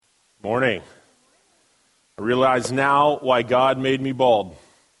Morning. I realize now why God made me bald.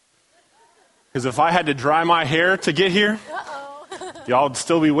 Because if I had to dry my hair to get here, y'all would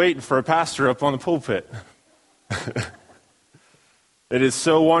still be waiting for a pastor up on the pulpit. It is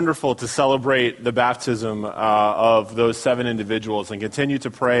so wonderful to celebrate the baptism of those 7 individuals and continue to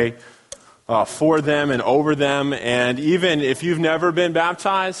pray for them and over them. And even if you've never been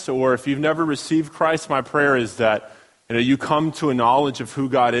baptized or if you've never received Christ, my prayer is that you come to a knowledge of who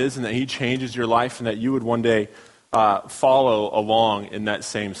God is and that He changes your life and that you would one day follow along in that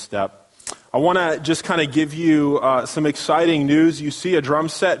same step. I want to just kind of give you some exciting news. You see a drum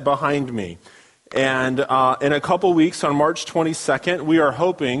set behind me. And in a couple weeks, on March 22nd, we are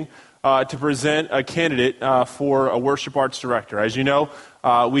hoping to present a candidate for a worship arts director. As you know,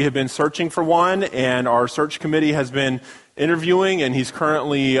 we have been searching for one, and our search committee has been interviewing, and he's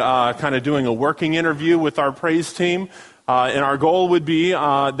currently kind of doing a working interview with our praise team. And our goal would be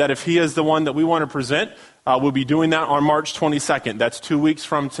that if he is the one that we want to present, we'll be doing that on March 22nd. That's 2 weeks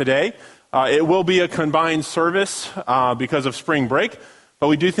from today. It will be a combined service because of spring break. But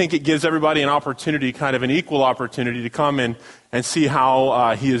we do think it gives everybody an opportunity, kind of an equal opportunity to come and see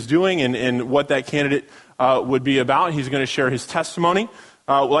how he is doing and what that candidate would be about. He's going to share his testimony.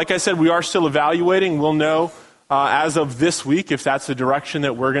 Like I said, we are still evaluating. We'll know as of this week if that's the direction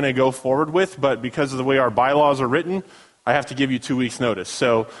that we're going to go forward with. But because of the way our bylaws are written, I have to give you 2 weeks' notice.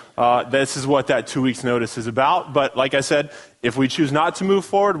 So this is what that 2 weeks' notice is about. But like I said, if we choose not to move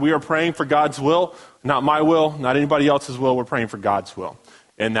forward, we are praying for God's will, not my will, not anybody else's will. We're praying for God's will.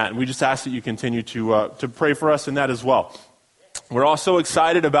 And we just ask that you continue to pray for us in that as well. We're also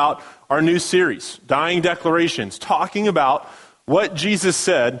excited about our new series, Dying Declarations, talking about what Jesus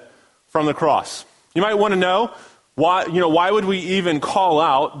said from the cross. You might want to know why would we even call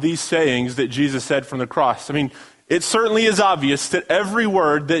out these sayings that Jesus said from the cross? I mean, it certainly is obvious that every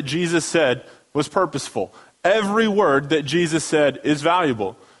word that Jesus said was purposeful. Every word that Jesus said is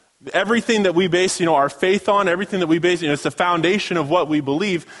valuable. Everything that we base, our faith on, everything that we base, it's the foundation of what we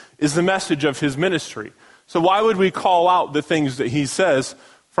believe is the message of his ministry. So why would we call out the things that he says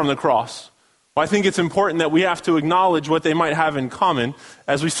from the cross? Well, I think it's important that we have to acknowledge what they might have in common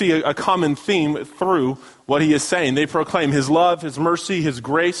as we see a common theme through what he is saying. They proclaim his love, his mercy, his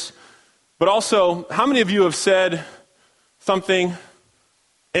grace. But also, how many of you have said something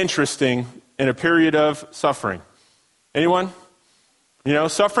interesting in a period of suffering? Anyone?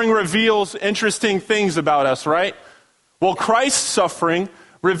 Suffering reveals interesting things about us, right? Well, Christ's suffering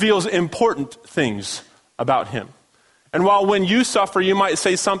reveals important things about him. And while when you suffer, you might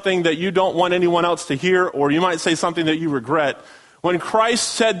say something that you don't want anyone else to hear, or you might say something that you regret, when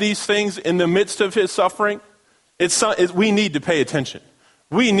Christ said these things in the midst of his suffering, we need to pay attention.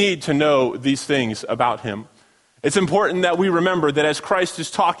 We need to know these things about him. It's important that we remember that as Christ is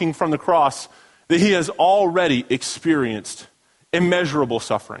talking from the cross, that he has already experienced immeasurable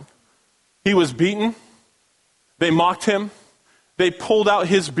suffering. He was beaten. They mocked him. They pulled out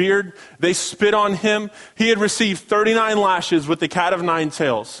his beard. They spit on him. He had received 39 lashes with the cat of 9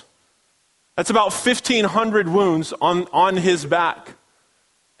 tails. That's about 1,500 wounds on his back.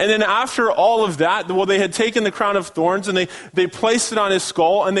 And then after all of that, they had taken the crown of thorns and they placed it on his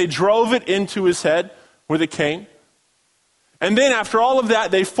skull and they drove it into his head with a cane. And then after all of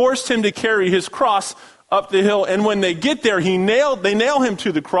that, they forced him to carry his cross up the hill, and when they get there, they nail him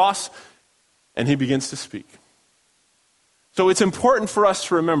to the cross, and he begins to speak. So it's important for us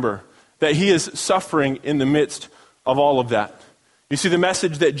to remember that he is suffering in the midst of all of that. You see, the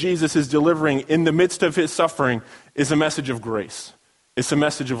message that Jesus is delivering in the midst of his suffering is a message of grace. It's a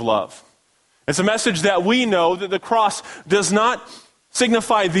message of love. It's a message that we know that the cross does not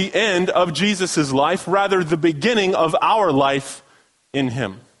signify the end of Jesus' life, rather the beginning of our life in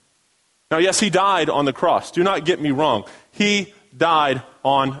him. Now, yes, he died on the cross. Do not get me wrong. He died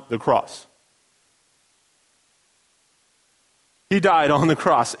on the cross. He died on the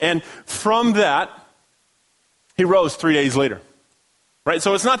cross. And from that, he rose 3 days later. Right?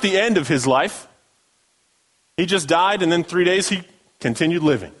 So it's not the end of his life. He just died, and then 3 days he continued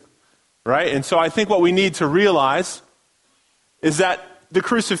living. Right? And so I think what we need to realize is that the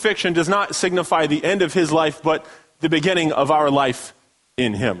crucifixion does not signify the end of his life, but the beginning of our life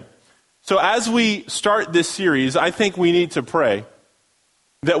in him. So as we start this series, I think we need to pray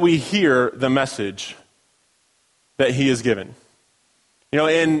that we hear the message that he has given.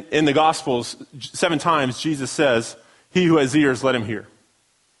 In the Gospels, 7 times Jesus says, "He who has ears, let him hear."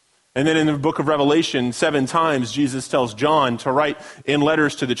 And then in the book of Revelation, 7 times Jesus tells John to write in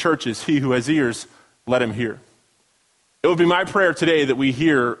letters to the churches, "He who has ears, let him hear." It would be my prayer today that we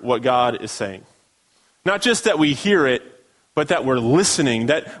hear what God is saying. Not just that we hear it, but that we're listening,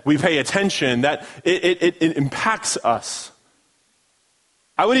 that we pay attention, that it impacts us.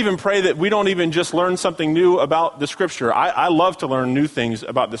 I would even pray that we don't even just learn something new about the Scripture. I love to learn new things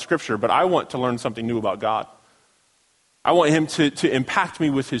about the Scripture, but I want to learn something new about God. I want him to impact me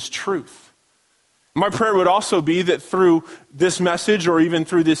with his truth. My prayer would also be that through this message or even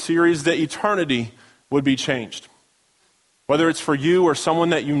through this series, that eternity would be changed. Whether it's for you or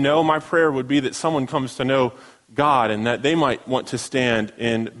someone that you know, my prayer would be that someone comes to know God and that they might want to stand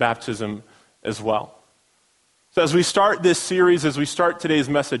in baptism as well. So as we start this series, as we start today's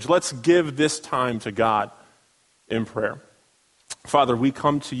message, let's give this time to God in prayer. Father, we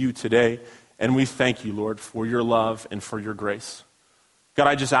come to you today and we thank you, Lord, for your love and for your grace. God,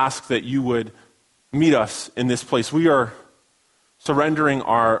 I just ask that you would meet us in this place. We are surrendering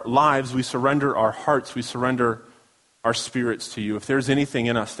our lives, we surrender our hearts, we surrender our spirits to you. If there's anything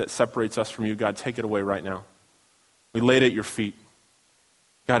in us that separates us from you, God, take it away right now. We lay it at your feet.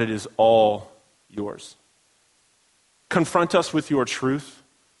 God, it is all yours. Confront us with your truth.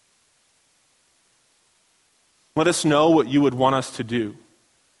 Let us know what you would want us to do.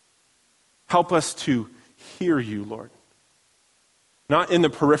 Help us to hear you, Lord. Not in the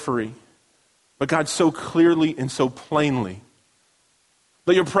periphery, but God, so clearly and so plainly.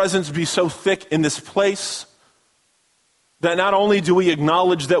 Let your presence be so thick in this place that not only do we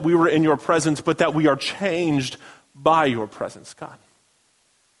acknowledge that we were in your presence, but that we are changed by your presence, God.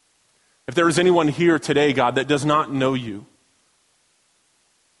 If there is anyone here today, God, that does not know you,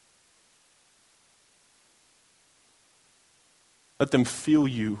 let them feel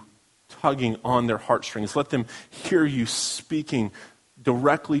you tugging on their heartstrings. Let them hear you speaking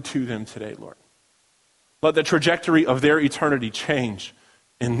directly to them today, Lord. Let the trajectory of their eternity change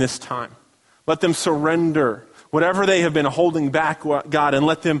in this time. Let them surrender whatever they have been holding back, God, and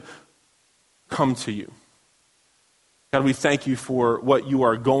let them come to you. God, we thank you for what you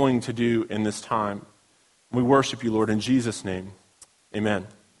are going to do in this time. We worship you, Lord, in Jesus' name. Amen.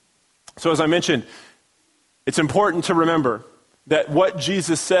 So as I mentioned, it's important to remember that what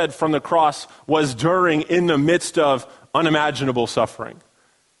Jesus said from the cross was during, in the midst of unimaginable suffering.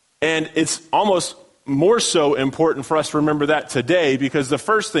 And it's almost more so important for us to remember that today, because the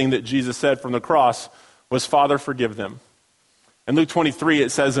first thing that Jesus said from the cross was, Father, forgive them. In Luke 23, it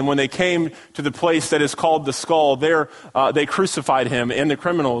says, and when they came to the place that is called the skull, there they crucified him and the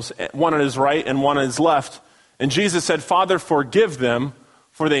criminals, one on his right and one on his left. And Jesus said, Father, forgive them,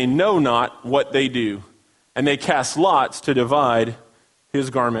 for they know not what they do. And they cast lots to divide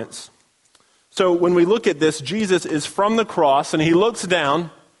his garments. So when we look at this, Jesus is from the cross, and he looks down,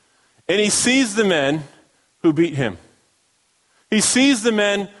 and he sees the men who beat him. He sees the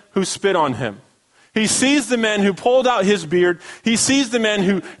men who spit on him. He sees the men who pulled out his beard. He sees the men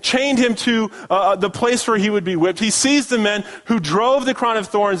who chained him to the place where he would be whipped. He sees the men who drove the crown of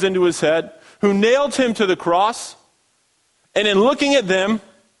thorns into his head, who nailed him to the cross. And in looking at them,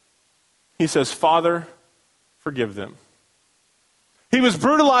 he says, Father, forgive them. He was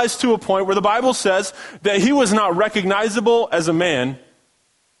brutalized to a point where the Bible says that he was not recognizable as a man.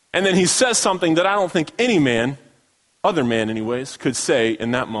 And then he says something that I don't think any man, other man anyways, could say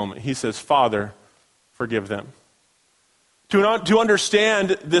in that moment. He says, Father, forgive them. To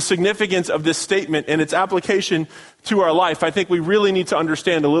understand the significance of this statement and its application to our life, I think we really need to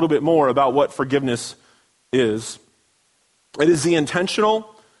understand a little bit more about what forgiveness is. It is the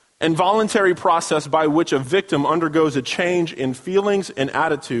intentional and voluntary process by which a victim undergoes a change in feelings and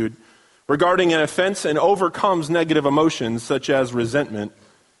attitude regarding an offense and overcomes negative emotions such as resentment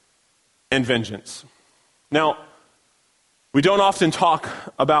and vengeance. Now, we don't often talk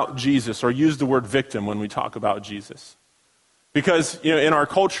about Jesus or use the word victim when we talk about Jesus. Because, in our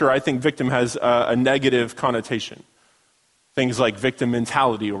culture, I think victim has a negative connotation. Things like victim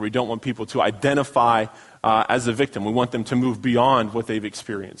mentality, where we don't want people to identify as a victim. We want them to move beyond what they've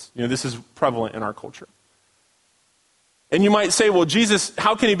experienced. This is prevalent in our culture. And you might say, well, Jesus,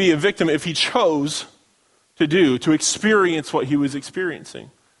 how can he be a victim if he chose to experience what he was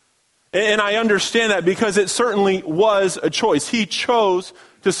experiencing? And I understand that because it certainly was a choice. He chose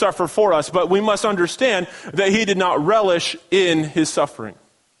to suffer for us, but we must understand that he did not relish in his suffering.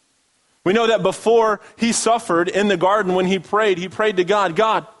 We know that before he suffered in the garden, when he prayed to God,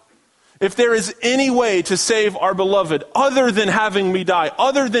 God, if there is any way to save our beloved other than having me die,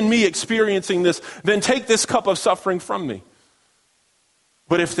 other than me experiencing this, then take this cup of suffering from me.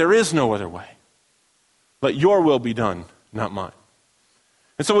 But if there is no other way, let your will be done, not mine.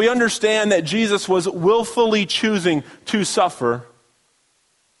 And so we understand that Jesus was willfully choosing to suffer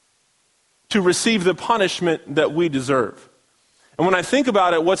to receive the punishment that we deserve. And when I think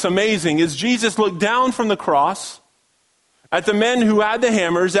about it, what's amazing is Jesus looked down from the cross, at the men who had the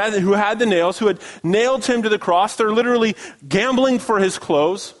hammers, who had the nails, who had nailed him to the cross. They're literally gambling for his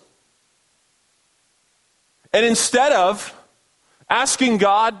clothes. And instead of asking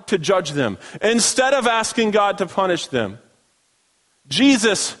God to judge them, instead of asking God to punish them,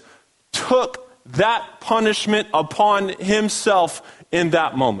 Jesus took that punishment upon himself in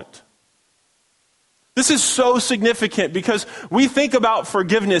that moment. This is so significant because we think about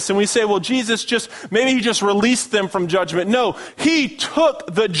forgiveness and we say, well, Jesus maybe he just released them from judgment. No, he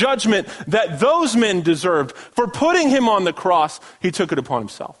took the judgment that those men deserved. For putting him on the cross, he took it upon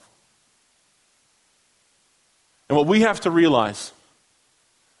himself. And what we have to realize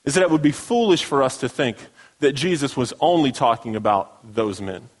is that it would be foolish for us to think that Jesus was only talking about those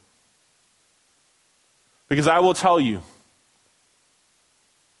men. Because I will tell you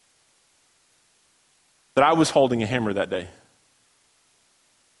that I was holding a hammer that day.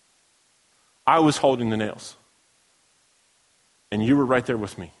 I was holding the nails. And you were right there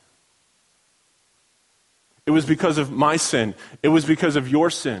with me. It was because of my sin. It was because of your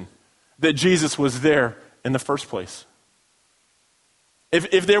sin that Jesus was there in the first place.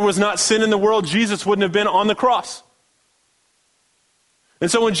 If there was not sin in the world, Jesus wouldn't have been on the cross.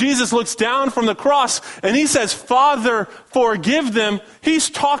 And so when Jesus looks down from the cross and he says, Father, forgive them, he's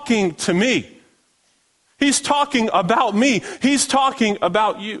talking to me. He's talking about me. He's talking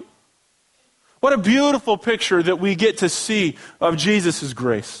about you. What a beautiful picture that we get to see of Jesus'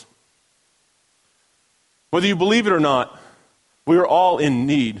 grace. Whether you believe it or not, we are all in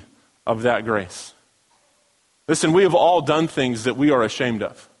need of that grace. Listen, we have all done things that we are ashamed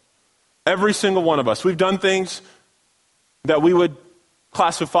of. Every single one of us. We've done things that we would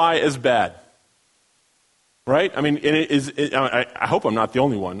classify as bad. Right? I mean, I hope I'm not the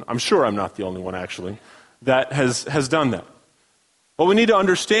only one. I'm sure I'm not the only one, actually, that has done that. What we need to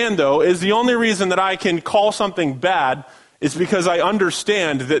understand, though, is the only reason that I can call something bad is because I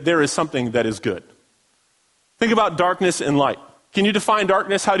understand that there is something that is good. Think about darkness and light. Can you define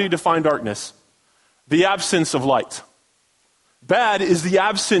darkness? How do you define darkness? The absence of light. Bad is the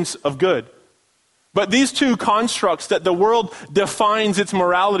absence of good. But these two constructs that the world defines its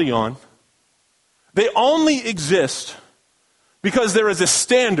morality on, they only exist because there is a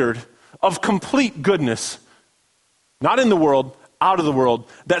standard of complete goodness. Not in the world, out of the world.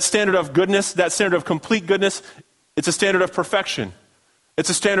 That standard of goodness, that standard of complete goodness, it's a standard of perfection. It's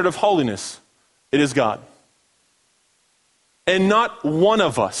a standard of holiness. It is God. And not one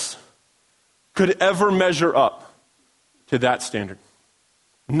of us could ever measure up to that standard.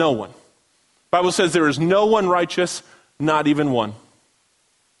 No one. The Bible says there is no one righteous, not even one.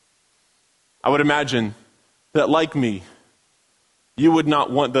 I would imagine that, like me, you would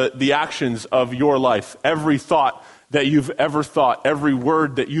not want the actions of your life, every thought that you've ever thought, every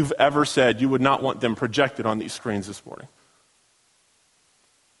word that you've ever said, you would not want them projected on these screens this morning.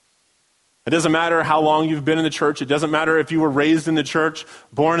 It doesn't matter how long you've been in the church. It doesn't matter if you were raised in the church,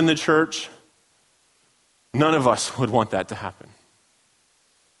 born in the church. None of us would want that to happen.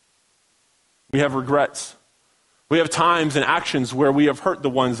 We have regrets. We have times and actions where we have hurt the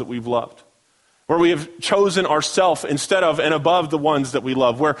ones that we've loved. Where we have chosen ourselves instead of and above the ones that we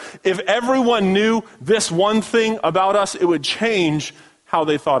love. Where if everyone knew this one thing about us, it would change how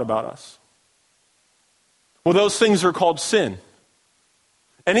they thought about us. Well, those things are called sin.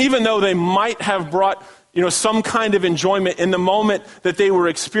 And even though they might have brought some kind of enjoyment in the moment that they were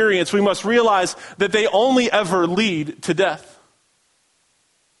experienced, we must realize that they only ever lead to death.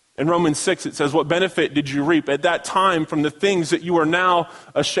 In Romans 6, it says, what benefit did you reap at that time from the things that you are now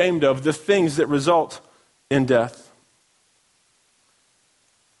ashamed of, the things that result in death?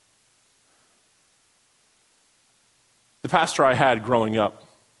 The pastor I had growing up,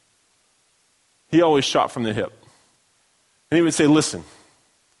 he always shot from the hip. And he would say, listen,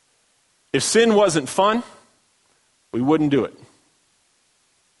 if sin wasn't fun, we wouldn't do it.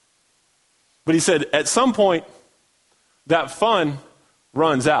 But he said, at some point, that fun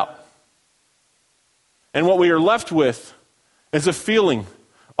runs out. And what we are left with is a feeling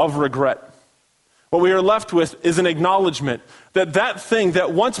of regret. What we are left with is an acknowledgement that that thing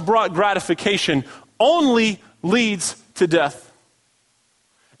that once brought gratification only leads to death.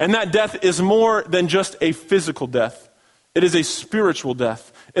 And that death is more than just a physical death. It is a spiritual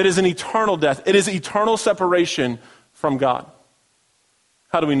death. It is an eternal death. It is eternal separation from God.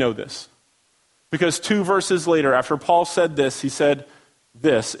 How do we know this? Because 2 verses later, after Paul said this, he said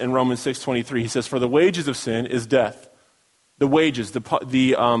this in Romans 6:23. He says, "For the wages of sin is death." The wages, the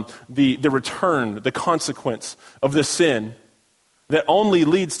return, the consequence of the sin that only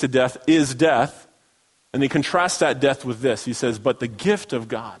leads to death is death. And he contrasts that death with this. He says, "But the gift of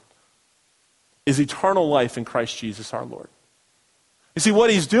God is eternal life in Christ Jesus our Lord." You see, what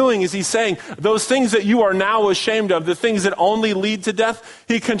he's doing is he's saying those things that you are now ashamed of, the things that only lead to death,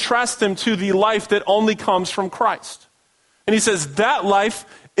 he contrasts them to the life that only comes from Christ. And he says that life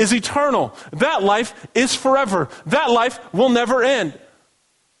is eternal. That life is forever. That life will never end.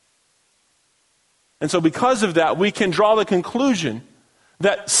 And so because of that, we can draw the conclusion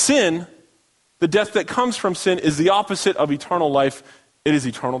that sin, the death that comes from sin, is the opposite of eternal life. It is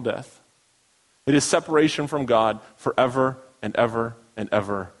eternal death. It is separation from God forever and ever and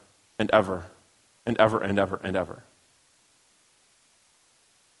ever and ever and ever and ever and ever.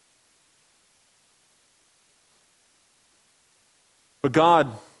 But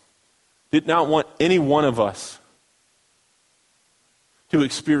God did not want any one of us to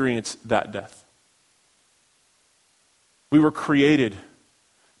experience that death. We were created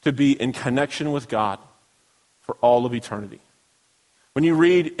to be in connection with God for all of eternity. When you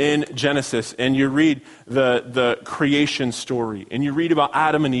read in Genesis and you read the creation story and you read about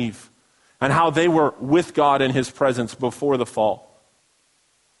Adam and Eve and how they were with God in his presence before the fall,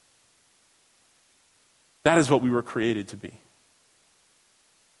 that is what we were created to be.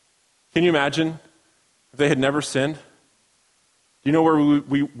 Can you imagine if they had never sinned? Do you know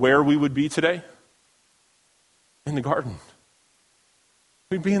where we would be today? In the garden.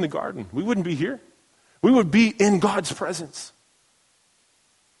 We'd be in the garden. We wouldn't be here. We would be in God's presence.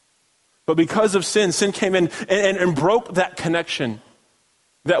 But because of sin, sin came in and broke that connection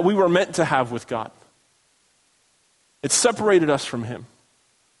that we were meant to have with God. It separated us from him.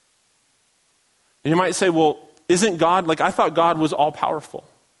 And you might say, well, isn't God, I thought God was all powerful.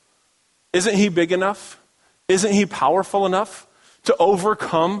 Isn't he big enough? Isn't he powerful enough to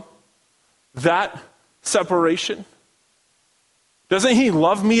overcome that separation? Doesn't he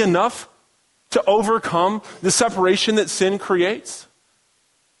love me enough to overcome the separation that sin creates?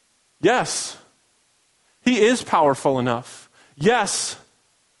 Yes, he is powerful enough. Yes,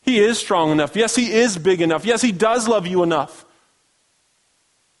 he is strong enough. Yes, he is big enough. Yes, he does love you enough.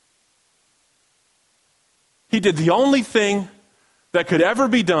 He did the only thing that could ever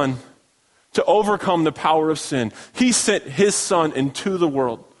be done to overcome the power of sin. He sent his son into the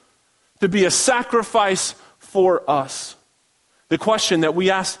world to be a sacrifice for us. The question that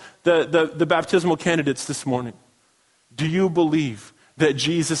we asked the baptismal candidates this morning: do you believe that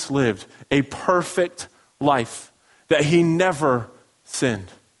Jesus lived a perfect life, that he never sinned?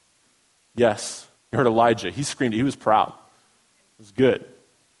 Yes. You heard Elijah. He screamed. He was proud. It was good.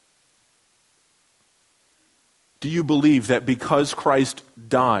 Do you believe that because Christ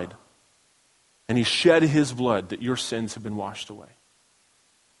died and he shed his blood, that your sins have been washed away?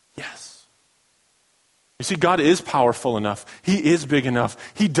 Yes. You see, God is powerful enough. He is big enough.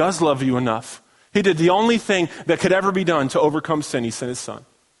 He does love you enough. He did the only thing that could ever be done to overcome sin. He sent his son.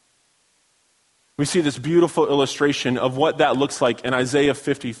 We see this beautiful illustration of what that looks like in Isaiah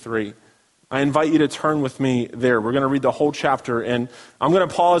 53. I invite you to turn with me there. We're going to read the whole chapter, and I'm going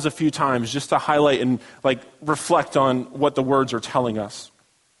to pause a few times just to highlight and reflect on what the words are telling us.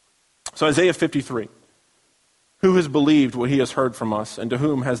 So Isaiah 53. Who has believed what he has heard from us, and to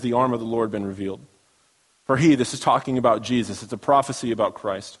whom has the arm of the Lord been revealed? For he, this is talking about Jesus, it's a prophecy about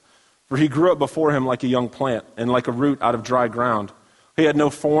Christ. For he grew up before him like a young plant, and like a root out of dry ground. He had no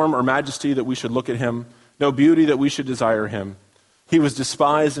form or majesty that we should look at him, no beauty that we should desire him. He was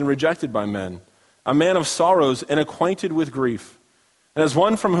despised and rejected by men, a man of sorrows and acquainted with grief. And as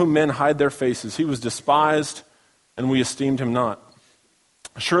one from whom men hide their faces, he was despised, and we esteemed him not.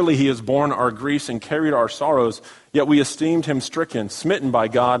 Surely he has borne our griefs and carried our sorrows, yet we esteemed him stricken, smitten by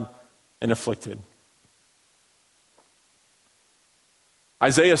God, and afflicted.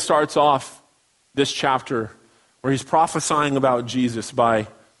 Isaiah starts off this chapter where he's prophesying about Jesus by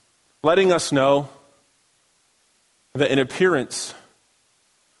letting us know that in appearance,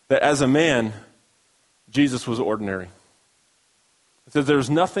 that as a man, Jesus was ordinary. It says there's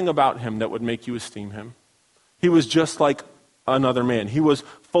nothing about him that would make you esteem him. He was just like another man. He was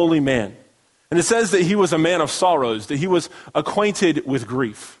fully man. And it says that he was a man of sorrows, that he was acquainted with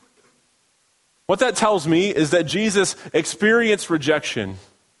grief. What that tells me is that Jesus experienced rejection,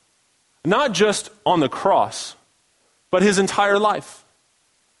 not just on the cross, but his entire life.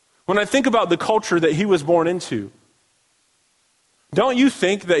 When I think about the culture that he was born into, don't you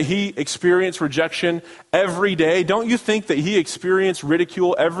think that he experienced rejection every day? Don't you think that he experienced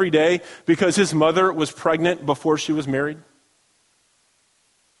ridicule every day because his mother was pregnant before she was married?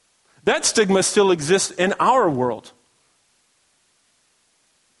 That stigma still exists in our world.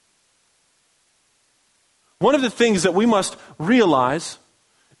 One of the things that we must realize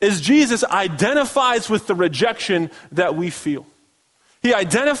is Jesus identifies with the rejection that we feel. He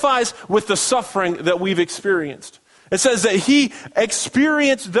identifies with the suffering that we've experienced. It says that he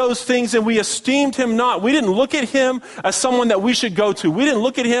experienced those things and we esteemed him not. We didn't look at him as someone that we should go to. We didn't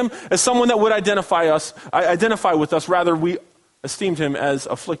look at him as someone that would identify with us. Rather, we esteemed him as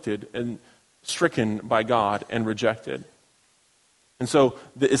afflicted and stricken by God and rejected. And so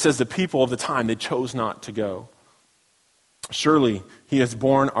it says the people of the time, they chose not to go. Surely he has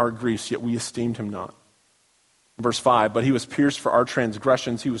borne our griefs, yet we esteemed him not. Verse 5, but he was pierced for our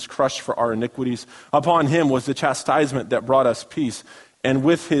transgressions, he was crushed for our iniquities. Upon him was the chastisement that brought us peace, and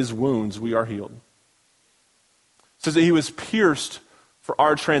with his wounds we are healed. It says that he was pierced for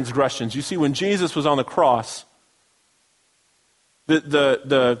our transgressions. You see, when Jesus was on the cross,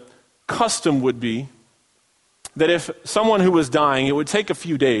 the custom would be that if someone who was dying, it would take a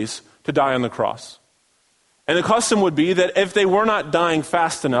few days to die on the cross. And the custom would be that if they were not dying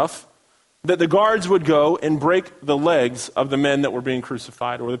fast enough, that the guards would go and break the legs of the men that were being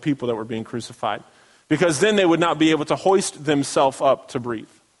crucified or the people that were being crucified, because then they would not be able to hoist themselves up to breathe.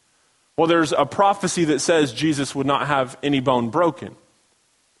 Well, there's a prophecy that says Jesus would not have any bone broken.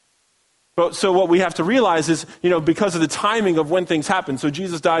 But so what we have to realize is, because of the timing of when things happen. So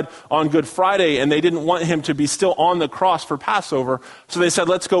Jesus died on Good Friday, and they didn't want him to be still on the cross for Passover. So they said,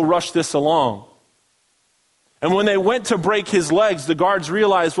 let's go rush this along. And when they went to break his legs, the guards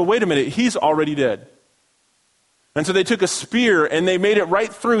realized, well, wait a minute, he's already dead. And so they took a spear and they made it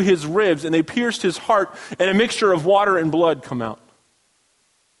right through his ribs and they pierced his heart, and a mixture of water and blood come out.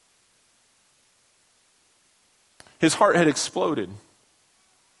 His heart had exploded.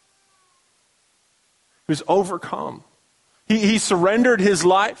 He was overcome. He surrendered his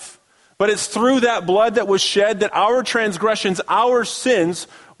life, but it's through that blood that was shed that our transgressions, our sins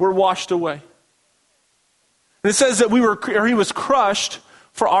were washed away. And it says that he was crushed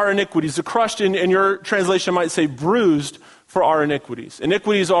for our iniquities. The crushed in your translation might say bruised for our iniquities.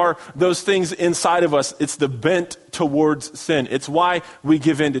 Iniquities are those things inside of us. It's the bent towards sin. It's why we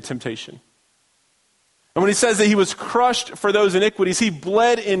give in to temptation. And when he says that he was crushed for those iniquities, he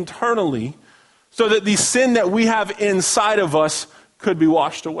bled internally so that the sin that we have inside of us could be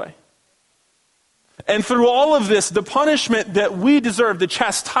washed away. And through all of this, the punishment that we deserve, the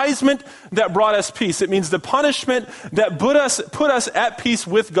chastisement that brought us peace, it means the punishment that put us at peace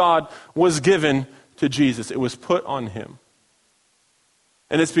with God was given to Jesus. It was put on him.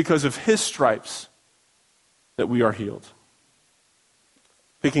 And it's because of his stripes that we are healed.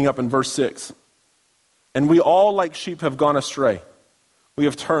 Picking up in verse 6. And we all like sheep have gone astray. We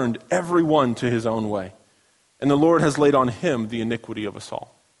have turned every one to his own way. And the Lord has laid on him the iniquity of us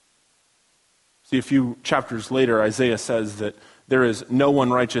all. See, a few chapters later, Isaiah says that there is no one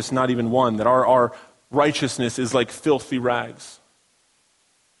righteous, not even one, that our righteousness is like filthy rags.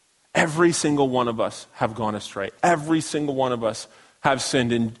 Every single one of us have gone astray. Every single one of us have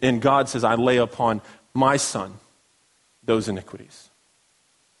sinned. And God says, I lay upon my son those iniquities.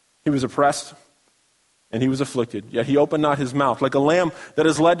 He was oppressed and he was afflicted, yet he opened not his mouth. Like a lamb that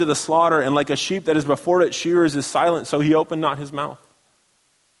is led to the slaughter, and like a sheep that is before its shearers is silent, so he opened not his mouth.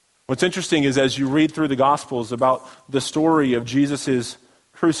 What's interesting is as you read through the Gospels about the story of Jesus'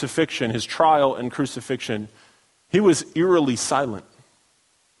 crucifixion, his trial and crucifixion, he was eerily silent.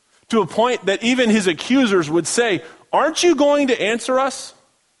 To a point that even his accusers would say, aren't you going to answer us?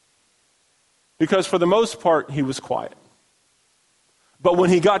 Because for the most part, he was quiet. But when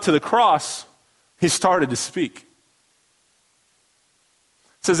he got to the cross, he started to speak.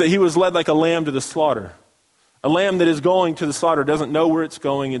 It says that he was led like a lamb to the slaughter. A lamb that is going to the slaughter doesn't know where it's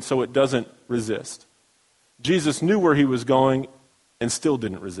going, and so it doesn't resist. Jesus knew where he was going and still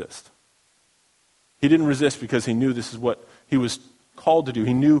didn't resist. He didn't resist because he knew this is what he was called to do.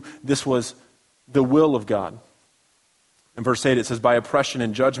 He knew this was the will of God. In verse 8 it says, by oppression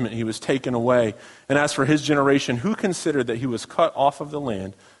and judgment he was taken away. And as for his generation, who considered that he was cut off of the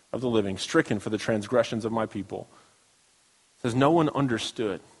land of the living, stricken for the transgressions of my people? It says, no one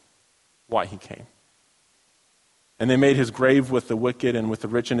understood why he came. And they made his grave with the wicked and with the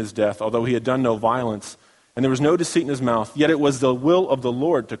rich in his death, although he had done no violence, and there was no deceit in his mouth. Yet it was the will of the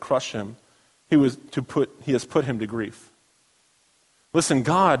Lord to crush him. He has put him to grief. Listen,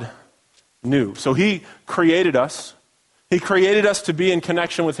 God knew. So he created us. He created us to be in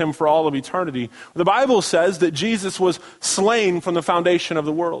connection with him for all of eternity. The Bible says that Jesus was slain from the foundation of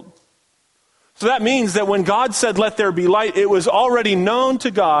the world. So that means that when God said, let there be light, it was already known to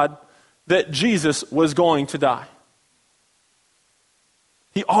God that Jesus was going to die.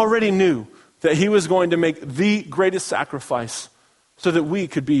 He already knew that he was going to make the greatest sacrifice so that we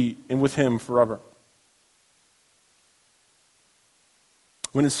could be with him forever.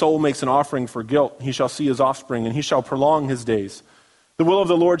 When his soul makes an offering for guilt, he shall see his offspring, and he shall prolong his days. The will of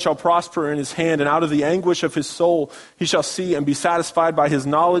the Lord shall prosper in his hand, and out of the anguish of his soul he shall see and be satisfied. By his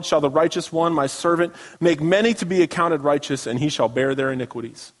knowledge shall the righteous one, my servant, make many to be accounted righteous, and he shall bear their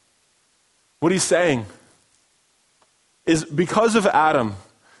iniquities. What he's saying is because of Adam,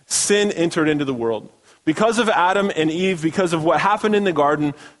 sin entered into the world. Because of Adam and Eve, because of what happened in the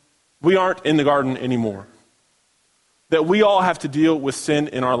garden, we aren't in the garden anymore. That we all have to deal with sin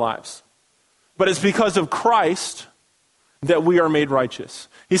in our lives. But it's because of Christ that we are made righteous.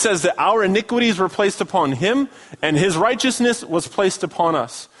 He says that our iniquities were placed upon him, and his righteousness was placed upon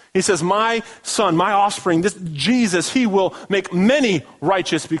us. He says, my son, my offspring, this Jesus, he will make many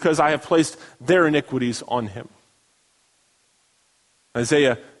righteous because I have placed their iniquities on him.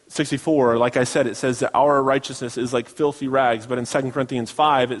 Isaiah 64, like I said, it says that our righteousness is like filthy rags. But in 2 Corinthians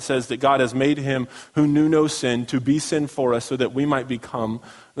 5, it says that God has made him who knew no sin to be sin for us so that we might become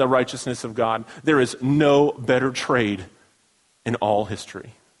the righteousness of God. There is no better trade in all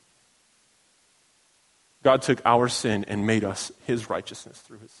history. God took our sin and made us his righteousness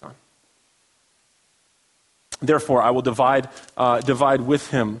through his Son. Therefore, I will divide with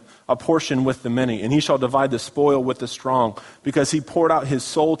him a portion with the many, and he shall divide the spoil with the strong, because he poured out his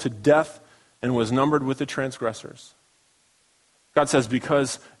soul to death and was numbered with the transgressors. God says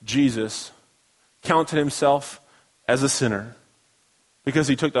because Jesus counted himself as a sinner, because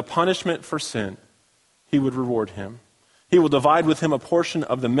he took the punishment for sin, he would reward him. He will divide with him a portion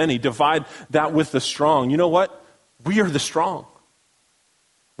of the many, divide that with the strong. You know what? We are the strong.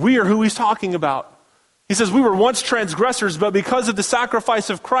 We are who he's talking about. He says we were once transgressors, but because of the sacrifice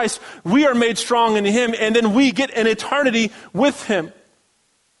of Christ, we are made strong in him, and then we get an eternity with him.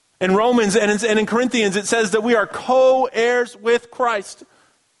 In Romans and in Corinthians, it says that we are co-heirs with Christ.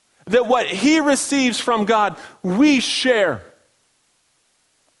 That what he receives from God, we share.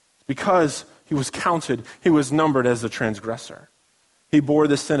 Because he was counted, he was numbered as the transgressor. He bore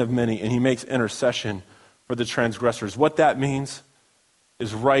the sin of many, and he makes intercession for the transgressors. What that means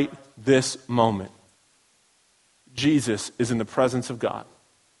is right this moment, Jesus is in the presence of God.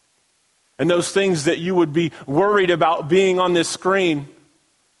 And those things that you would be worried about being on this screen,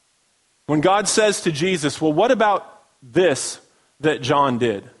 when God says to Jesus, well, what about this that John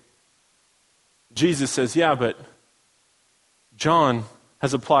did? Jesus says, yeah, but John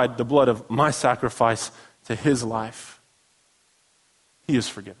has applied the blood of my sacrifice to his life. He is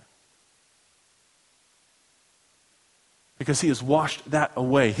forgiven. Because he has washed that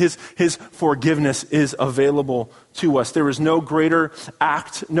away. His forgiveness is available to us. There is no greater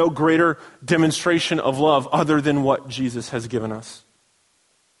act, no greater demonstration of love other than what Jesus has given us.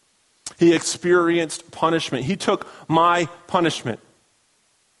 He experienced punishment. He took my punishment.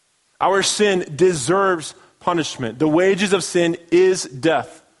 Our sin deserves punishment. The wages of sin is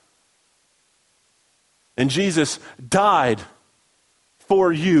death. And Jesus died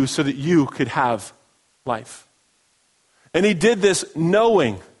for you so that you could have life. And he did this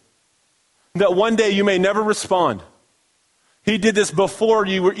knowing that one day you may never respond. He did this before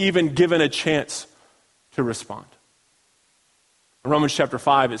you were even given a chance to respond. In Romans chapter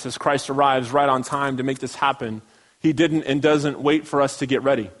 5, it says Christ arrives right on time to make this happen. He didn't and doesn't wait for us to get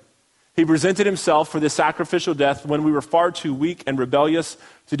ready. He presented himself for this sacrificial death when we were far too weak and rebellious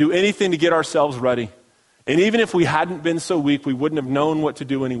to do anything to get ourselves ready. And even if we hadn't been so weak, we wouldn't have known what to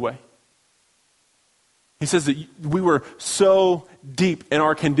do anyway. He says that we were so deep in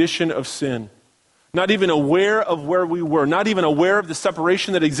our condition of sin, not even aware of where we were, not even aware of the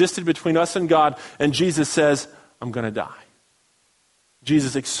separation that existed between us and God. And Jesus says, I'm going to die.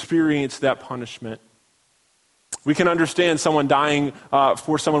 Jesus experienced that punishment. We can understand someone dying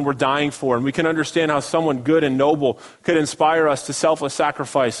for someone we're dying for, and we can understand how someone good and noble could inspire us to selfless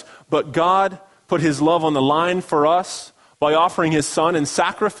sacrifice. But God put his love on the line for us by offering his Son in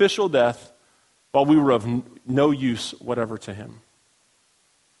sacrificial death while we were of no use whatever to him.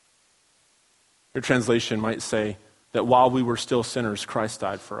 Your translation might say that while we were still sinners, Christ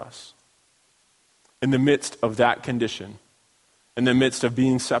died for us. In the midst of that condition, in the midst of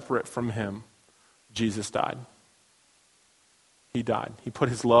being separate from him, Jesus died. He died. He put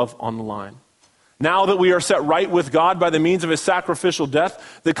his love on the line. Now that we are set right with God by the means of his sacrificial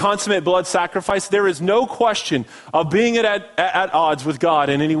death, the consummate blood sacrifice, there is no question of being at odds with God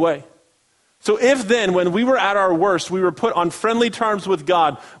in any way. So if then, when we were at our worst, we were put on friendly terms with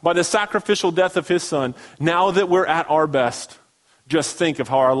God by the sacrificial death of his Son, now that we're at our best, just think of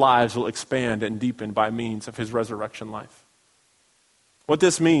how our lives will expand and deepen by means of his resurrection life. What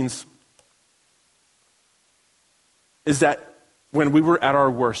this means is that when we were at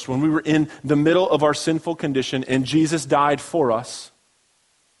our worst, when we were in the middle of our sinful condition and Jesus died for us,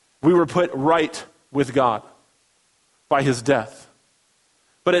 we were put right with God by his death.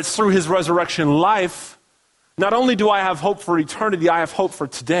 but it's through his resurrection life. Not only do I have hope for eternity, I have hope for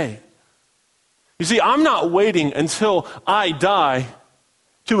today. You see, I'm not waiting until I die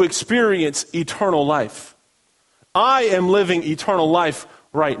to experience eternal life. I am living eternal life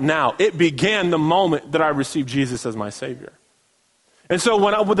right now. It began the moment that I received Jesus as my Savior. And so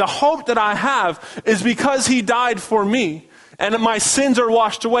the hope that I have is because he died for me, and my sins are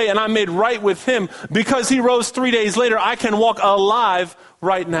washed away, and I'm made right with him. Because he rose 3 days later, I can walk alive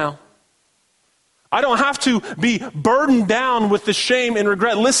right now. I don't have to be burdened down with the shame and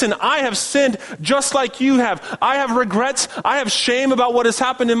regret. Listen, I have sinned just like you have. I have regrets. I have shame about what has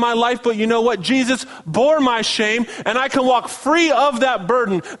happened in my life. But you know what? Jesus bore my shame, and I can walk free of that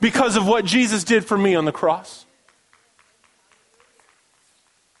burden because of what Jesus did for me on the cross.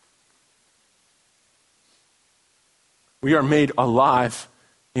 We are made alive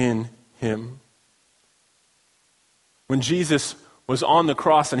in him. When Jesus was on the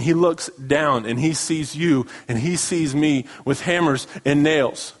cross and he looks down and he sees you and he sees me with hammers and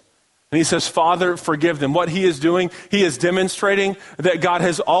nails, and he says, Father, forgive them. What he is doing, he is demonstrating that God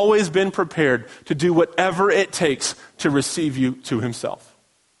has always been prepared to do whatever it takes to receive you to himself.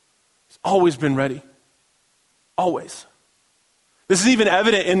 He's always been ready. Always. This is even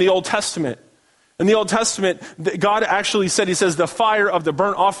evident in the Old Testament. In the Old Testament, God actually said, he says, the fire of the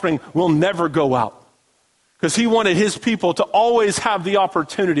burnt offering will never go out. Because he wanted his people to always have the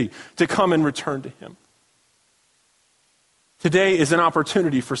opportunity to come and return to him. Today is an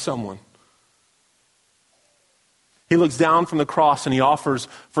opportunity for someone. He looks down from the cross and he offers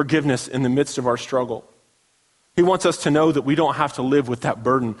forgiveness in the midst of our struggle. He wants us to know that we don't have to live with that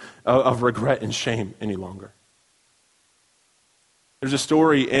burden of regret and shame any longer. There's a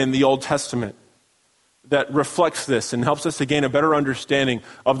story in the Old Testament that reflects this and helps us to gain a better understanding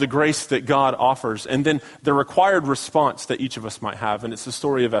of the grace that God offers, and then the required response that each of us might have, and it's the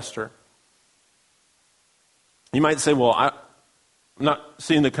story of Esther. You might say, well, I'm not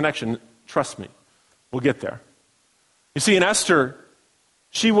seeing the connection. Trust me, we'll get there. You see, in Esther,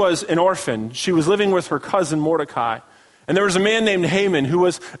 she was an orphan. She was living with her cousin Mordecai, and there was a man named Haman who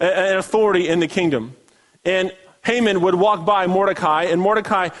was an authority in the kingdom, and Haman would walk by Mordecai, and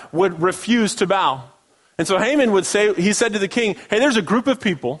Mordecai would refuse to bow. And so Haman would say, he said to the king, hey, there's a group of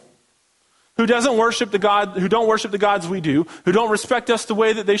people who don't worship the gods we do, who don't respect us the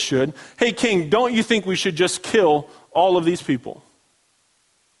way that they should. Hey, king, don't you think we should just kill all of these people?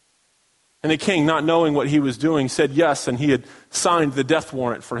 And the king, not knowing what he was doing, said yes, and he had signed the death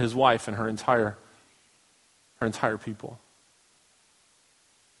warrant for his wife and her entire people.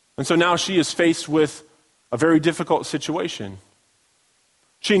 And so now she is faced with a very difficult situation.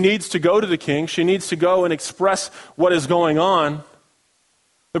 She needs to go to the king. She needs to go and express what is going on.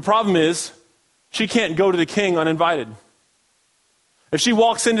 The problem is, she can't go to the king uninvited. If she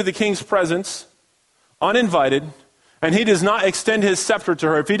walks into the king's presence uninvited, and he does not extend his scepter to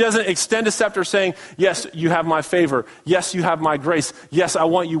her, if he doesn't extend a scepter saying, yes, you have my favor, yes, you have my grace, yes, I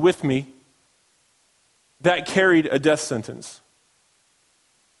want you with me, that carried a death sentence.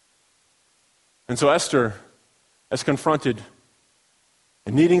 And so Esther is confronted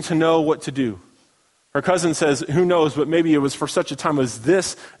and needing to know what to do. Her cousin says, who knows, but maybe it was for such a time as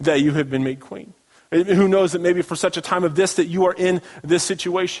this that you have been made queen. Who knows that maybe for such a time of this that you are in this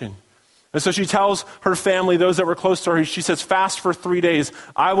situation. And so she tells her family, those that were close to her, she says, fast for 3 days.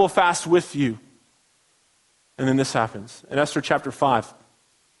 I will fast with you. And then this happens. In Esther chapter 5.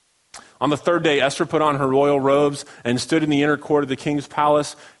 On the third day, Esther put on her royal robes and stood in the inner court of the king's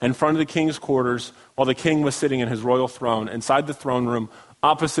palace in front of the king's quarters while the king was sitting in his royal throne inside the throne room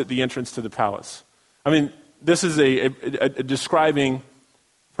opposite the entrance to the palace. I mean, this is a describing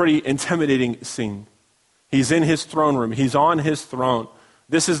pretty intimidating scene. He's in his throne room. He's on his throne.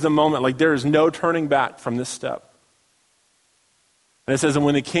 This is the moment, like there is no turning back from this step. And it says, and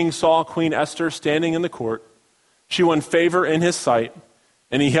when the king saw Queen Esther standing in the court, she won favor in his sight,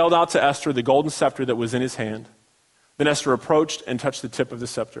 and he held out to Esther the golden scepter that was in his hand. Then Esther approached and touched the tip of the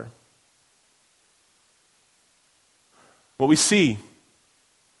scepter. What we see,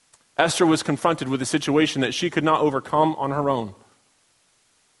 Esther was confronted with a situation that she could not overcome on her own.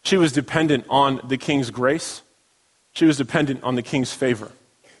 She was dependent on the king's grace. She was dependent on the king's favor.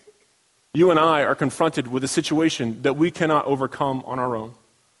 You and I are confronted with a situation that we cannot overcome on our own.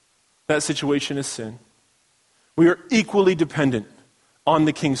 That situation is sin. We are equally dependent on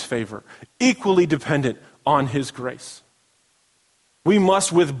the king's favor, equally dependent on his grace. We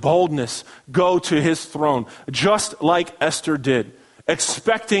must with boldness go to his throne, just like Esther did,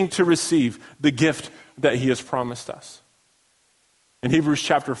 expecting to receive the gift that he has promised us. In Hebrews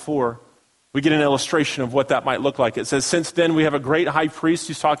chapter 4, we get an illustration of what that might look like. It says, since then we have a great high priest,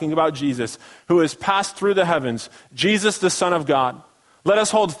 he's talking about Jesus, who has passed through the heavens, Jesus the Son of God. Let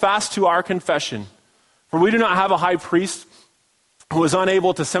us hold fast to our confession. For we do not have a high priest who is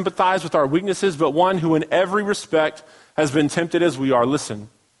unable to sympathize with our weaknesses, but one who in every respect has been tempted as we are. Listen,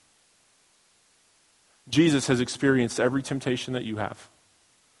 Jesus has experienced every temptation that you have.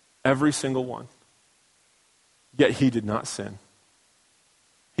 Every single one. Yet he did not sin.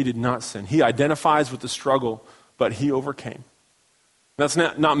 He did not sin. He identifies with the struggle, but he overcame. That's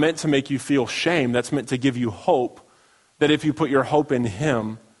not meant to make you feel shame. That's meant to give you hope that if you put your hope in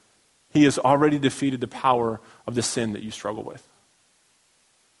him, he has already defeated the power of the sin that you struggle with.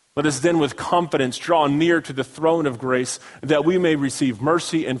 Let us then with confidence draw near to the throne of grace that we may receive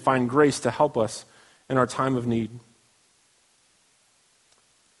mercy and find grace to help us in our time of need.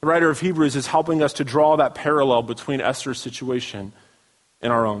 The writer of Hebrews is helping us to draw that parallel between Esther's situation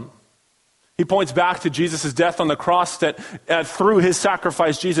and our own. He points back to Jesus' death on the cross, that through his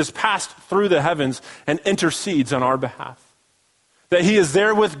sacrifice, Jesus passed through the heavens and intercedes on our behalf. That he is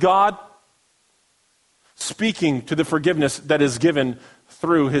there with God, speaking to the forgiveness that is given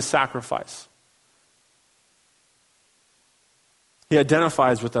through his sacrifice. He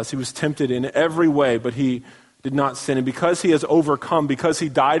identifies with us. He was tempted in every way, but he did not sin. And because he has overcome, because he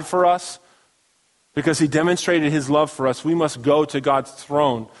died for us, because he demonstrated his love for us, we must go to God's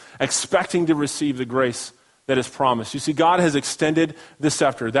throne expecting to receive the grace that is promised. You see, God has extended the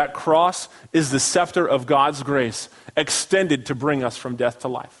scepter. That cross is the scepter of God's grace extended to bring us from death to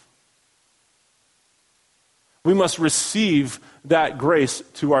life. We must receive that grace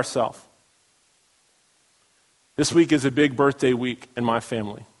to ourselves. This week is a big birthday week in my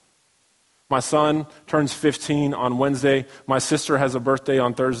family. My son turns 15 on Wednesday. My sister has a birthday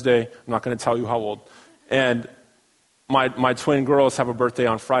on Thursday. I'm not going to tell you how old. And my twin girls have a birthday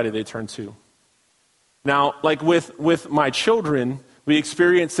on Friday. They turn 2. Now, like with my children, we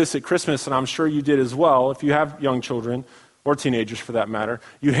experienced this at Christmas, and I'm sure you did as well. If you have young children, or teenagers for that matter,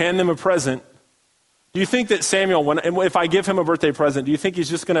 you hand them a present. Do you think that Samuel, if I give him a birthday present, do you think he's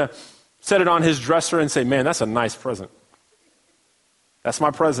just going to set it on his dresser and say, man, that's a nice present. That's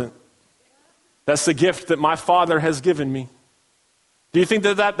my present. That's the gift that my Father has given me. Do you think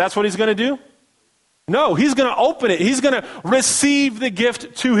that's what he's going to do? No, he's going to open it. He's going to receive the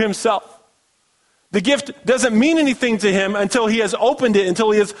gift to himself. The gift doesn't mean anything to him until he has opened it,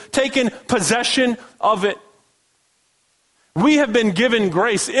 until he has taken possession of it. We have been given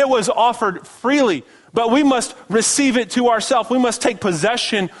grace. It was offered freely, but we must receive it to ourselves. We must take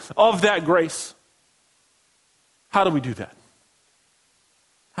possession of that grace. How do we do that?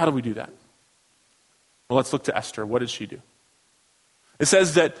 How do we do that? Well, let's look to Esther. What did she do? It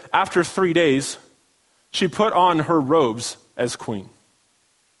says that after 3 days, she put on her robes as queen.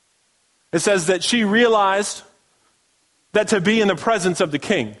 It says that she realized that to be in the presence of the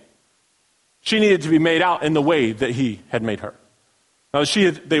king, she needed to be made out in the way that he had made her. Now,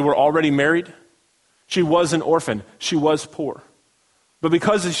 they were already married. She was an orphan. She was poor. But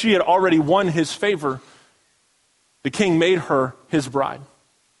because she had already won his favor, the king made her his bride.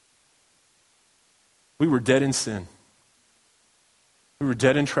 We were dead in sin. We were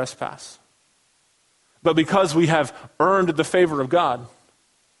dead in trespass. But because we have earned the favor of God,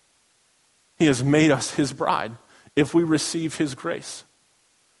 he has made us his bride if we receive his grace.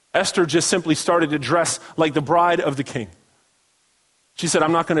 Esther just simply started to dress like the bride of the king. She said,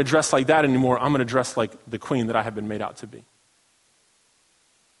 I'm not going to dress like that anymore. I'm going to dress like the queen that I have been made out to be.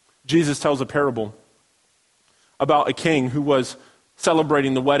 Jesus tells a parable about a king who was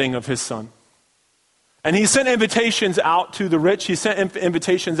celebrating the wedding of his son. And he sent invitations out to the rich. He sent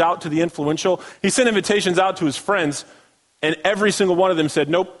invitations out to the influential. He sent invitations out to his friends. And every single one of them said,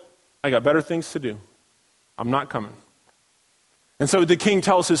 nope, I got better things to do. I'm not coming. And so the king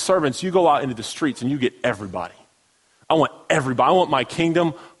tells his servants, you go out into the streets and you get everybody. I want everybody. I want my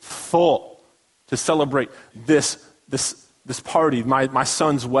kingdom full to celebrate this party, my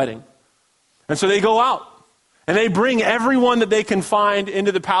son's wedding. And so they go out and they bring everyone that they can find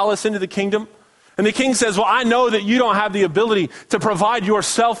into the palace, into the kingdom. And the king says, well, I know that you don't have the ability to provide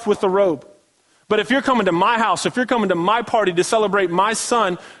yourself with the robe. But if you're coming to my house, if you're coming to my party to celebrate my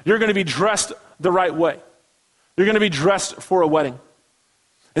son, you're going to be dressed the right way. You're going to be dressed for a wedding.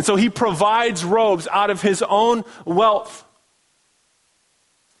 And so he provides robes out of his own wealth.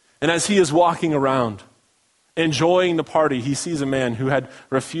 And as he is walking around, enjoying the party, he sees a man who had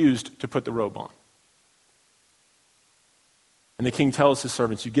refused to put the robe on. And the king tells his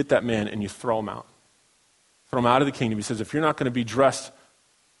servants, you get that man and you throw him out. Throw him out of the kingdom. He says, if you're not going to be dressed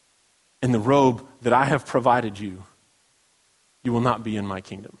in the robe that I have provided you, you will not be in my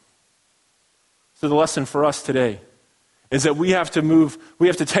kingdom. So the lesson for us today is that we have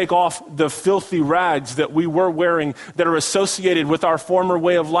to take off the filthy rags that we were wearing that are associated with our former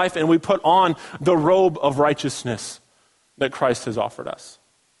way of life, and we put on the robe of righteousness that Christ has offered us.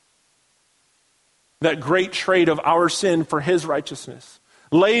 That great trade of our sin for his righteousness.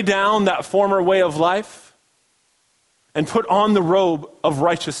 Lay down that former way of life and put on the robe of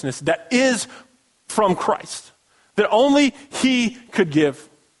righteousness that is from Christ, that only he could give.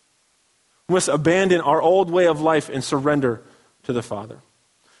 We must abandon our old way of life and surrender to the Father.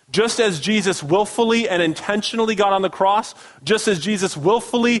 Just as Jesus willfully and intentionally got on the cross, just as Jesus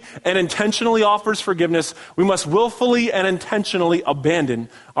willfully and intentionally offers forgiveness, we must willfully and intentionally abandon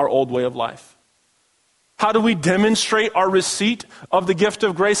our old way of life. How do we demonstrate our receipt of the gift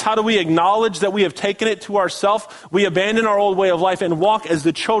of grace? How do we acknowledge that we have taken it to ourselves? We abandon our old way of life and walk as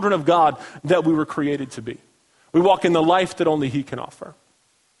the children of God that we were created to be. We walk in the life that only he can offer.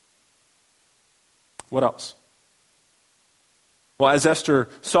 What else? Well, as Esther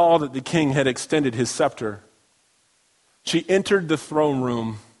saw that the king had extended his scepter, she entered the throne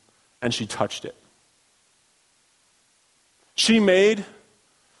room and she touched it. She made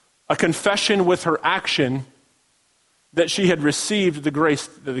a confession with her action that she had received the grace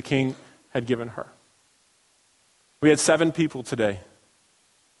that the king had given her. We had 7 people today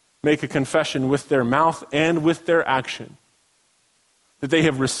make a confession with their mouth and with their action that they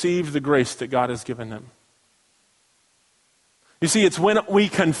have received the grace that God has given them. You see, it's when we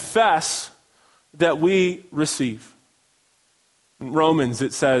confess that we receive. In Romans,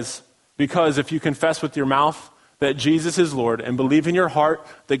 it says, because if you confess with your mouth that Jesus is Lord and believe in your heart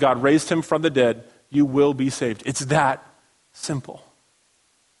that God raised him from the dead, you will be saved. It's that simple.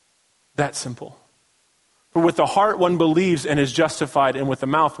 That simple. For with the heart one believes and is justified, and with the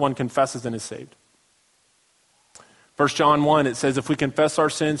mouth one confesses and is saved. 1 John 1, it says, if we confess our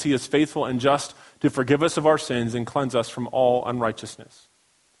sins, he is faithful and just to forgive us of our sins and cleanse us from all unrighteousness.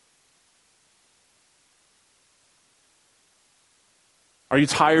 Are you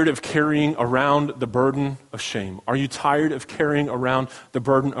tired of carrying around the burden of shame? Are you tired of carrying around the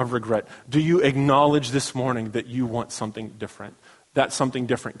burden of regret? Do you acknowledge this morning that you want something different? That something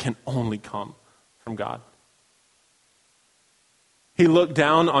different can only come from God. He looked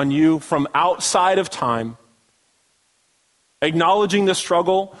down on you from outside of time, acknowledging the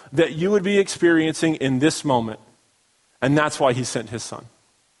struggle that you would be experiencing in this moment. And that's why he sent his son.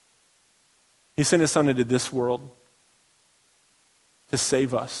 He sent his son into this world to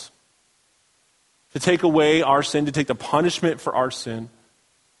save us, to take away our sin, to take the punishment for our sin,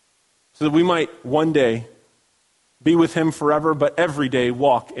 so that we might one day be with him forever, but every day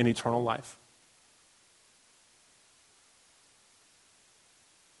walk in eternal life.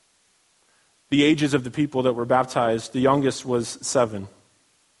 The ages of the people that were baptized, the youngest was 7.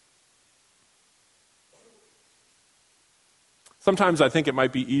 Sometimes I think it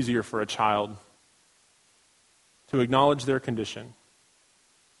might be easier for a child to acknowledge their condition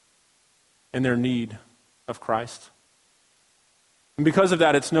and their need of Christ. And because of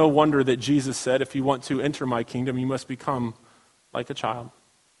that, it's no wonder that Jesus said, if you want to enter my kingdom, you must become like a child.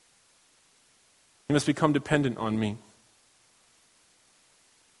 You must become dependent on me.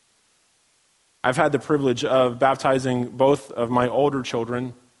 I've had the privilege of baptizing both of my older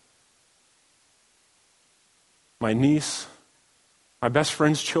children, my niece, my best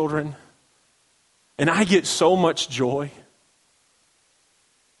friend's children, and I get so much joy.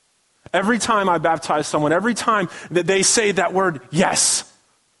 Every time I baptize someone, every time that they say that word, yes,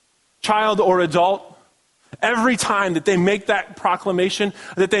 child or adult, every time that they make that proclamation,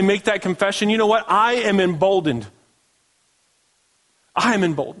 that they make that confession, you know what? I am emboldened. I am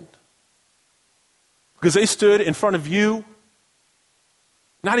emboldened. Because they stood in front of you,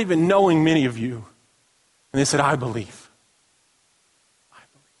 not even knowing many of you, and they said, I believe. I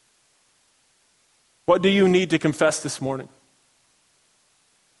believe. What do you need to confess this morning?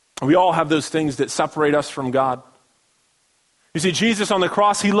 We all have those things that separate us from God. You see, Jesus on the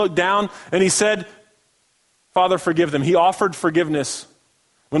cross, he looked down and he said, Father, forgive them. He offered forgiveness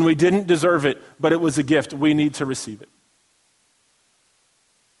when we didn't deserve it, but it was a gift. We need to receive it.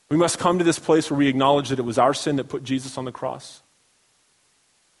 We must come to this place where we acknowledge that it was our sin that put Jesus on the cross.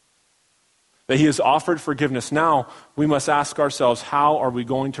 That he has offered forgiveness. Now we must ask ourselves, how are we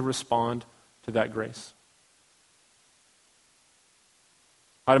going to respond to that grace?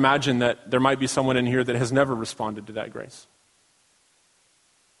 I'd imagine that there might be someone in here that has never responded to that grace.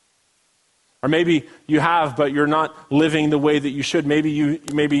 Or maybe you have, but you're not living the way that you should. Maybe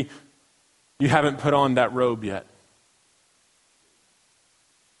you haven't put on that robe yet.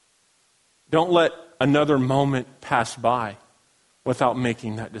 Don't let another moment pass by without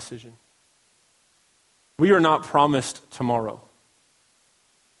making that decision. We are not promised tomorrow.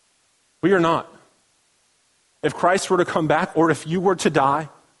 We are not. If Christ were to come back, or if you were to die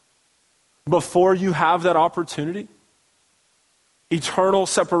before you have that opportunity, eternal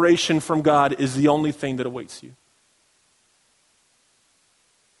separation from God is the only thing that awaits you.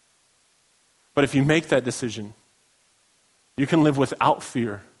 But if you make that decision, you can live without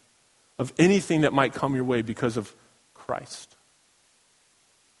fear of anything that might come your way because of Christ.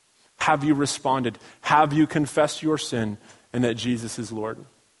 Have you responded? Have you confessed your sin and that Jesus is Lord?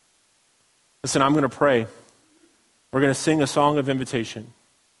 Listen, I'm going to pray. We're going to sing a song of invitation.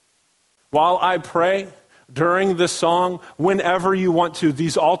 While I pray, during this song, whenever you want to,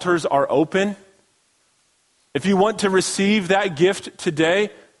 these altars are open. If you want to receive that gift today,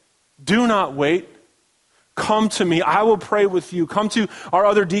 do not wait. Come to me. I will pray with you. Come to our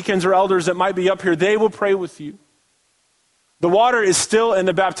other deacons or elders that might be up here. They will pray with you. The water is still in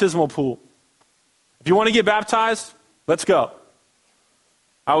the baptismal pool. If you want to get baptized, let's go.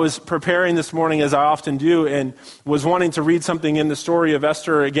 I was preparing this morning, as I often do, and was wanting to read something in the story of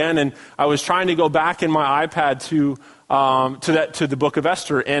Esther again, and I was trying to go back in my iPad to the book of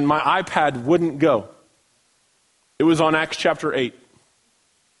Esther, and my iPad wouldn't go. It was on Acts chapter 8.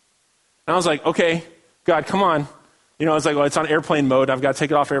 And I was like, okay, God, come on. I was like, well, it's on airplane mode. I've got to take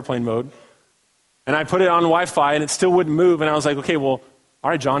it off airplane mode. And I put it on Wi-Fi, and it still wouldn't move. And I was like, okay, well, all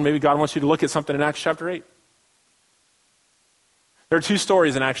right, John, maybe God wants you to look at something in Acts chapter 8. There are two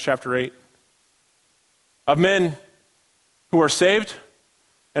stories in Acts chapter 8 of men who are saved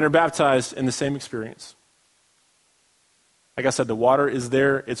and are baptized in the same experience. Like I said, the water is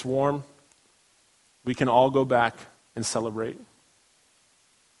there. It's warm. We can all go back and celebrate.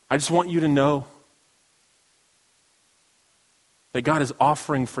 I just want you to know that God is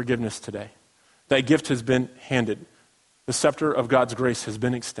offering forgiveness today. That gift has been handed. The scepter of God's grace has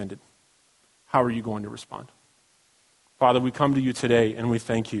been extended. How are you going to respond? Father, we come to you today and we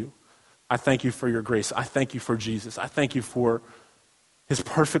thank you. I thank you for your grace. I thank you for Jesus. I thank you for his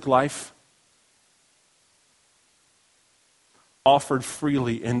perfect life offered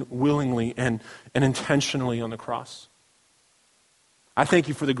freely and willingly and intentionally on the cross. I thank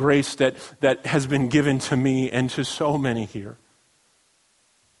you for the grace that has been given to me and to so many here.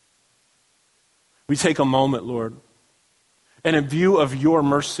 We take a moment, Lord, and in view of your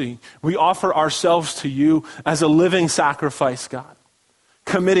mercy, we offer ourselves to you as a living sacrifice, God,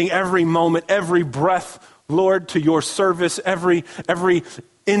 committing every moment, every breath, Lord, to your service, every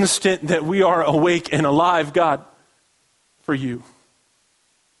instant that we are awake and alive, God, for you.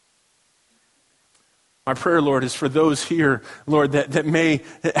 My prayer, Lord, is for those here, Lord, that may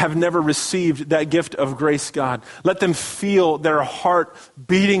have never received that gift of grace, God. Let them feel their heart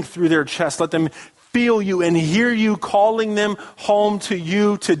beating through their chest. Let them feel you and hear you calling them home to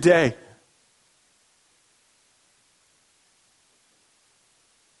you today.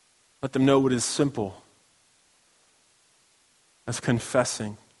 Let them know what is simple as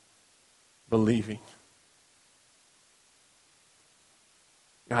confessing, believing.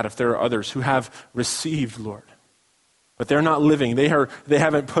 God, if there are others who have received, Lord, but they're not living, they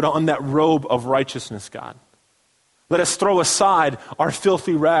haven't put on that robe of righteousness, God. Let us throw aside our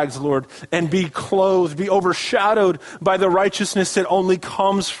filthy rags, Lord, and be clothed, be overshadowed by the righteousness that only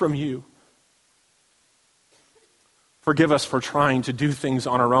comes from you. Forgive us for trying to do things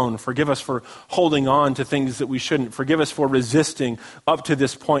on our own. Forgive us for holding on to things that we shouldn't. Forgive us for resisting up to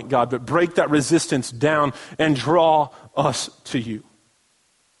this point, God, but break that resistance down and draw us to you.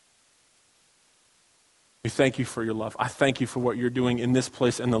 We thank you for your love. I thank you for what you're doing in this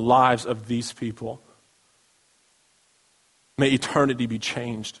place and the lives of these people. May eternity be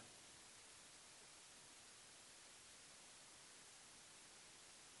changed.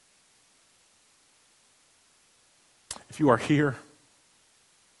 If you are here,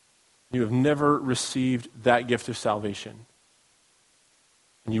 you have never received that gift of salvation,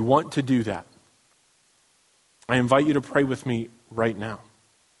 and you want to do that, I invite you to pray with me right now.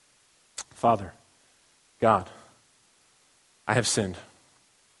 Father, God, I have sinned.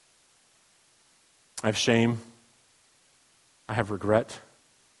 I have shame. I have regret.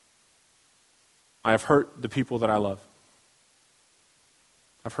 I have hurt the people that I love.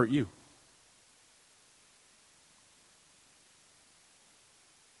 I've hurt you.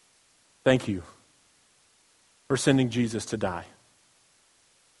 Thank you for sending Jesus to die,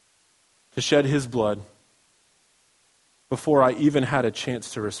 to shed his blood before I even had a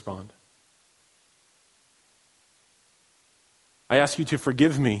chance to respond. I ask you to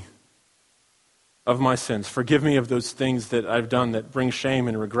forgive me of my sins. Forgive me of those things that I've done that bring shame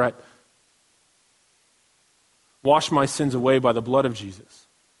and regret. Wash my sins away by the blood of Jesus.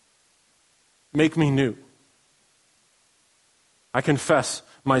 Make me new. I confess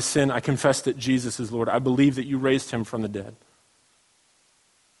my sin. I confess that Jesus is Lord. I believe that you raised him from the dead.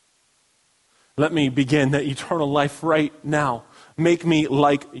 Let me begin that eternal life right now. Make me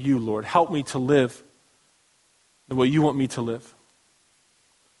like you, Lord. Help me to live the way you want me to live.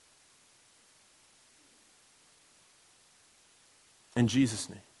 In Jesus'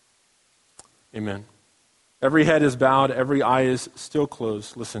 name, amen. Every head is bowed, every eye is still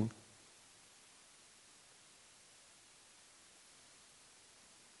closed. Listen.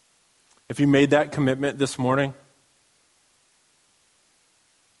 If you made that commitment this morning,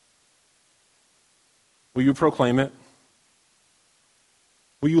 will you proclaim it?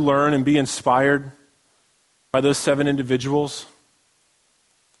 Will you learn and be inspired by those 7 individuals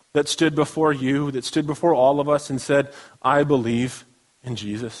that stood before you, that stood before all of us and said, I believe in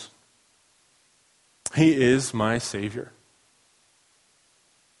Jesus. He is my Savior.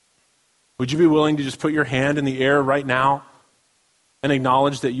 Would you be willing to just put your hand in the air right now and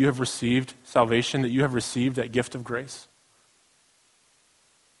acknowledge that you have received salvation, that you have received that gift of grace?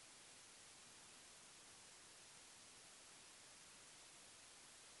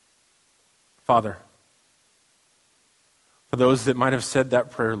 Father, for those that might have said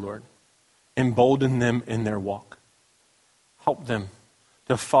that prayer, Lord, embolden them in their walk. Help them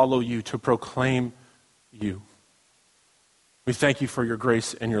to follow you, to proclaim you. We thank you for your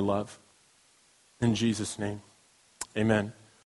grace and your love. In Jesus' name, amen.